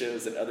acoustic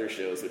shows than other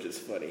shows, which is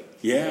funny.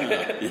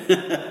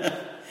 Yeah.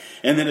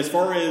 And then as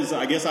far as,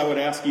 I guess I would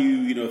ask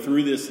you,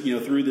 through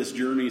this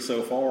journey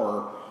so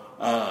far,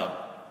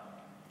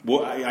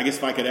 I guess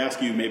if I could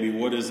ask you maybe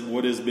what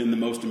has been the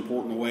most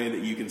important way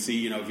that you can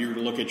see, if you were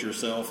to look at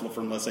yourself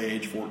from, let's say,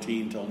 age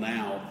 14 till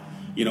now,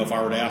 if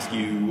I were to ask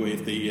you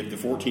if the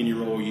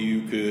 14-year-old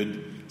you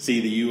could see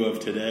the you of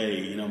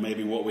today,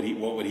 maybe what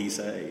would he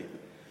say?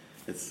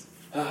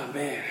 Oh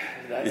man,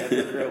 did I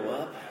ever grow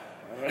up?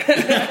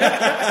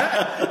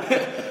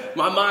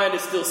 My mind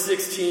is still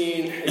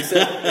 16,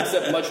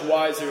 except much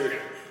wiser.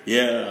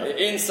 Yeah.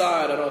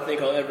 Inside, I don't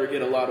think I'll ever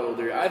get a lot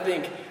older. I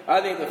think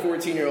the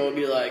 14-year-old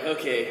will be like,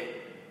 okay,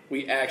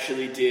 we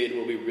actually did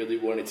what we really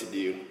wanted to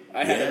do.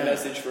 I had a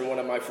message from one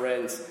of my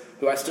friends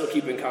who I still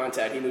keep in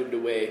contact. He moved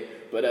away,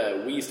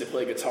 but we used to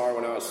play guitar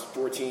when I was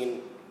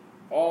 14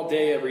 all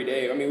day, every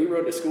day. I mean, we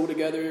rode to school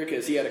together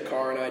because he had a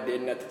car and I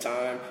didn't at the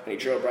time, and he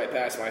drove right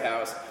past my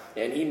house.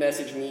 And he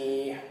messaged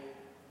me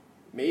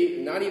maybe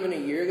not even a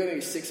year ago,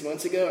 maybe 6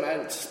 months ago, and I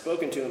hadn't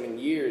spoken to him in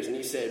years. And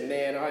he said,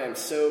 man, I am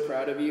so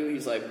proud of you.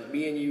 He's like,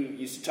 me and you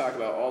used to talk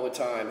about all the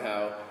time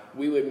how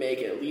we would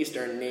make at least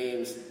our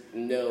names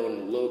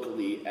known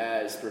locally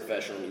as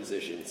professional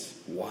musicians.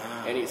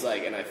 Wow. And he's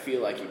like, and I feel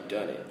like you've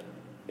done it.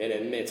 And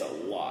it meant a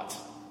lot.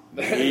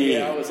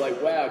 Yeah, I was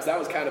like, wow, because that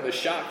was kind of a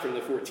shock from the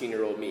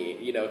 14-year-old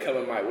me,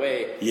 coming my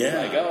way. Yeah.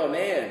 Like, oh,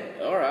 man,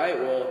 all right,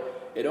 well,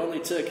 it only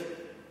took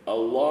a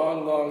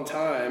long, long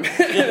time. but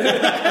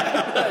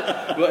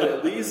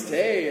at least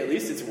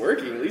it's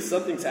working. At least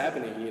something's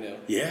happening,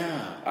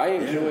 Yeah. I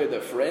enjoy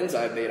the friends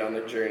I've made on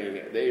the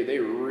journey. They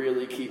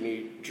really keep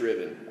me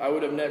driven. I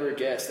would have never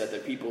guessed that the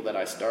people that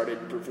I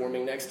started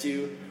performing next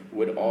to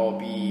would all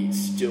be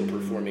still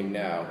performing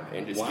now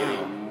and just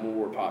getting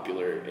more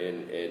popular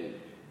in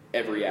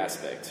every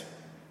aspect.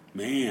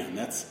 Man,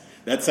 that's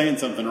saying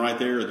something right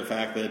there. The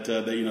fact that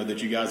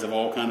that you guys have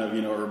all kind of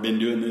or been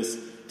doing this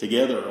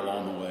together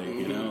along the way.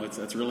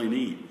 That's really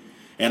neat.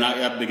 And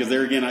I because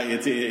there again,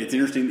 it's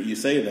interesting that you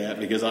say that,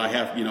 because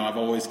I've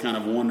always kind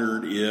of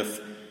wondered if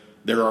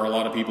there are a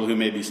lot of people who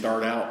maybe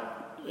start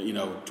out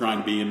trying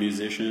to be a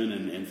musician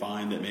and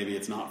find that maybe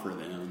it's not for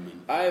them.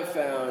 I've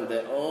found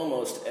that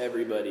almost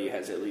everybody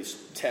has at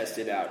least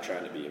tested out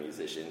trying to be a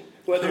musician,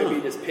 whether it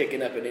be just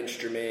picking up an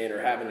instrument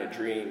or having a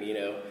dream.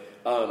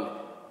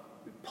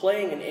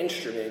 Playing an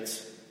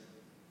instrument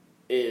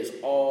is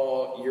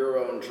all your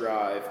own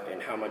drive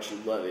and how much you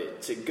love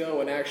it. To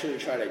go and actually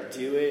try to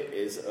do it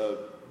is a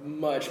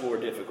much more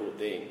difficult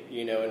thing,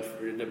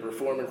 and to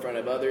perform in front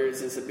of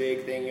others is a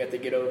big thing you have to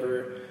get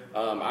over.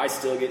 I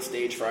still get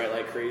stage fright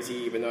like crazy,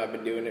 even though I've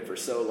been doing it for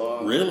so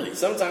long. Really?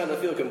 Sometimes I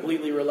feel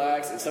completely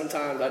relaxed, and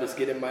sometimes I just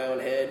get in my own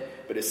head,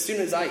 but as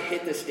soon as I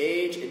hit the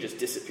stage, it just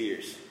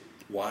disappears.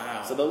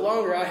 Wow. So the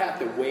longer I have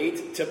to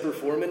wait to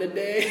perform in a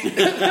day,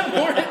 the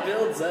more it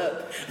builds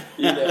up,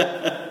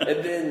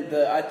 And then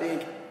I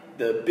think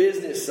the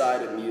business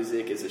side of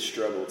music is a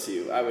struggle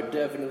too. I would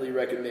definitely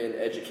recommend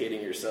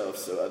educating yourself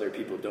so other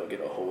people don't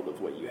get a hold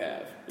of what you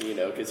have,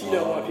 because you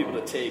don't want people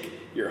to take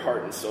your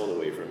heart and soul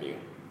away from you.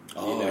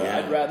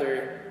 I'd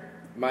rather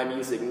my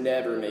music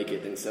never make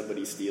it than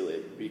somebody steal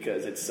it,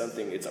 because it's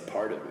a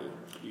part of me.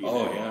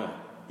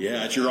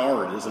 Yeah, it's your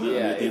art, isn't it? Yeah,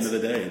 at the end of the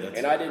day.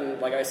 And I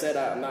didn't, like I said,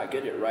 I'm not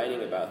good at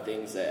writing about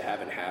things that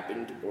haven't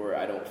happened or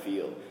I don't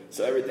feel.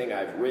 So everything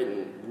I've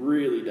written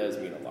really does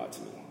mean a lot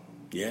to me.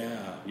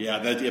 Yeah.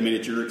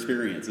 It's your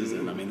experience,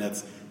 isn't it? I mean,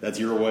 that's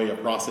your way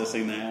of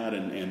processing that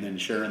and then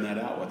sharing that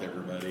out with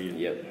everybody. And,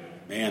 yep.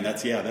 Man,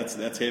 that's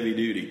heavy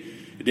duty.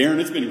 Darren,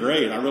 it's been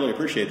great. I really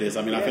appreciate this.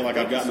 I mean, I feel like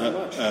I've gotten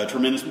a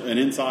tremendous an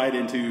insight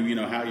into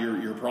how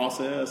your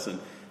process and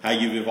how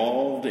you've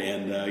evolved,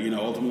 and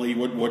ultimately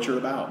what you're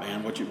about,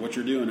 man. What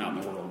you're doing out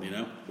in the world.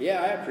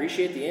 Yeah, I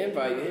appreciate the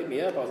invite. You hit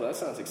me up. I was like, that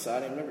sounds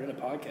exciting. I've never done a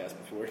podcast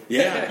before.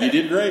 Yeah, you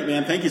did great,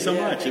 man. Thank you so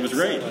much. It was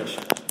great. So much.